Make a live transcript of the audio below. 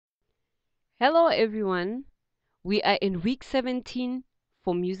Hello, everyone. We are in week 17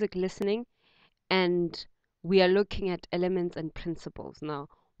 for music listening, and we are looking at elements and principles. Now,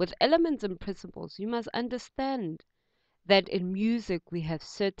 with elements and principles, you must understand that in music we have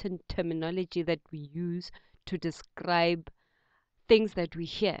certain terminology that we use to describe things that we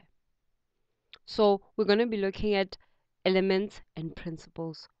hear. So, we're going to be looking at elements and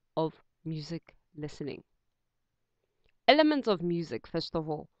principles of music listening. Elements of music, first of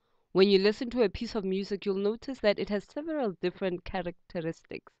all. When you listen to a piece of music, you'll notice that it has several different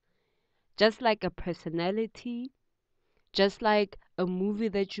characteristics. Just like a personality, just like a movie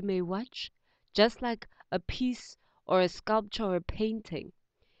that you may watch, just like a piece or a sculpture or a painting.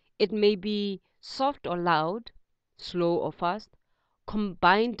 It may be soft or loud, slow or fast,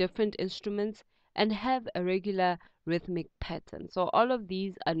 combine different instruments, and have a regular rhythmic pattern. So all of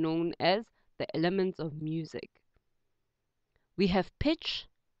these are known as the elements of music. We have pitch,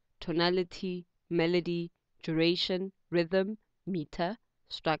 tonality, melody, duration, rhythm, meter,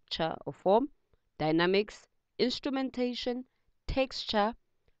 structure or form, dynamics, instrumentation, texture,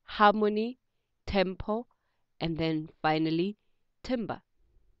 harmony, tempo, and then finally timbre.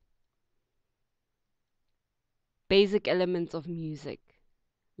 Basic elements of music.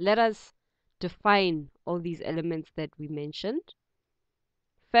 Let us define all these elements that we mentioned.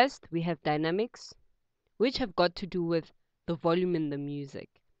 First, we have dynamics, which have got to do with the volume in the music,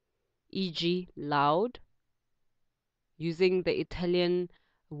 e.g., loud. Using the Italian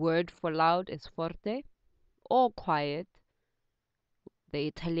word for loud is forte, or quiet. The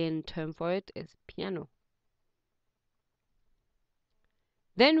Italian term for it is piano.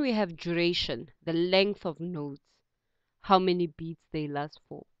 Then we have duration, the length of notes, how many beats they last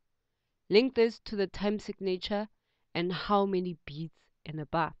for. Link this to the time signature and how many beats in a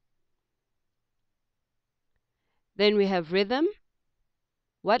bar. Then we have rhythm.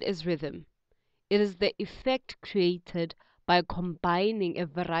 What is rhythm? It is the effect created by combining a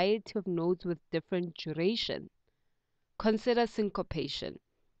variety of notes with different duration. Consider syncopation,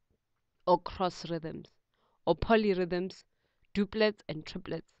 or cross rhythms, or polyrhythms, duplets and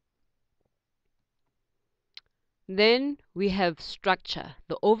triplets. Then we have structure,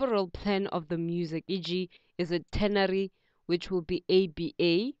 the overall plan of the music, e.g., is it ternary, which will be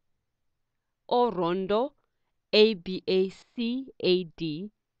ABA, or rondo, ABACAD.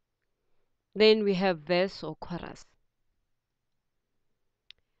 Then we have verse or chorus.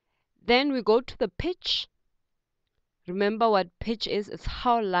 Then we go to the pitch. Remember what pitch is? It's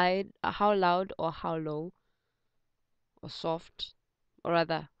how loud or how low or soft, or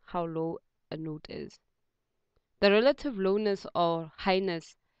rather how low a note is. The relative lowness or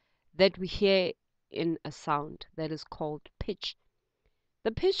highness that we hear in a sound, that is called pitch.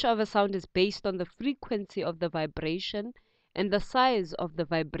 The pitch of a sound is based on the frequency of the vibration and the size of the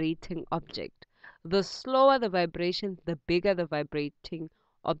vibrating object. The slower the vibration, the bigger the vibrating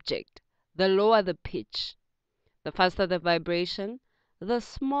object. The lower the pitch. The faster the vibration, the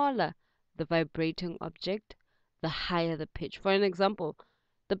smaller the vibrating object, the higher the pitch. For an example,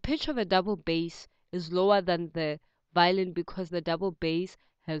 the pitch of a double bass is lower than the violin because the double bass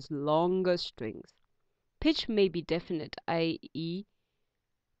has longer strings. Pitch may be definite, i.e.,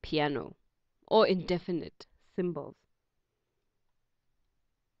 piano, or indefinite, cymbals.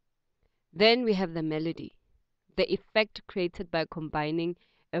 Then we have the melody, the effect created by combining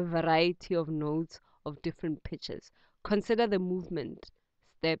a variety of notes of different pitches. Consider the movement,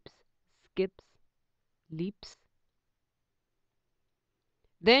 steps, skips, leaps.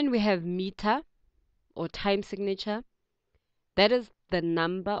 Then we have meter or time signature. That is the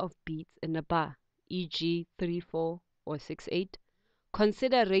number of beats in a bar, e.g. 3/4 or 6/8.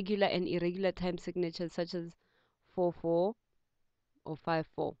 Consider regular and irregular time signatures such as 4/4 or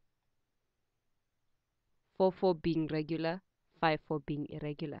 5/4. 4/4 being regular, 5/4 being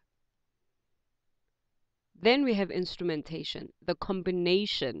irregular. Then we have instrumentation, the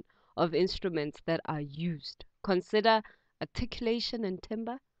combination of instruments that are used. Consider articulation and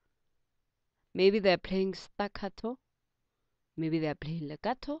timbre. Maybe they're playing staccato, maybe they're playing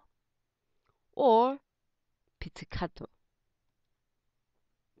legato, or pizzicato.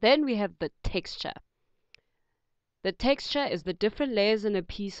 Then we have the texture. The texture is the different layers in a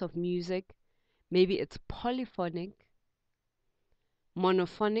piece of music. Maybe it's polyphonic,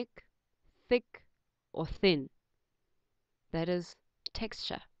 monophonic, thick, or thin. That is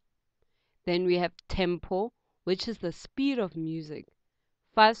texture. Then we have tempo, which is the speed of music.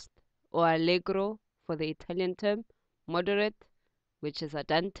 Fast or allegro for the Italian term, moderate, which is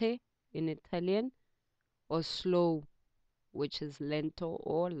andante in Italian, or slow, which is lento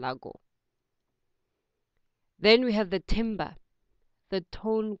or largo. Then we have the timbre, the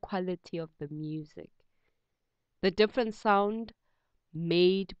tone quality of the music, the different sound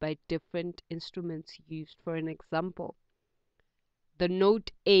made by different instruments used. For an example, the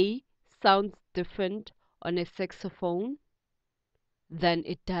note A sounds different on a saxophone than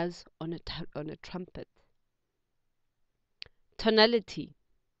it does on a trumpet. Tonality,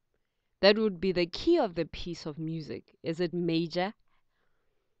 that would be the key of the piece of music. Is it major,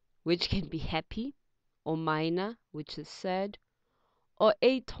 which can be happy, or minor, which is sad, or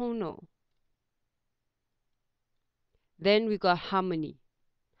atonal? Then we got harmony,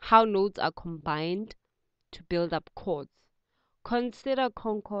 how notes are combined to build up chords. Consider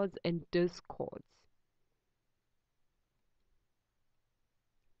concords and discords.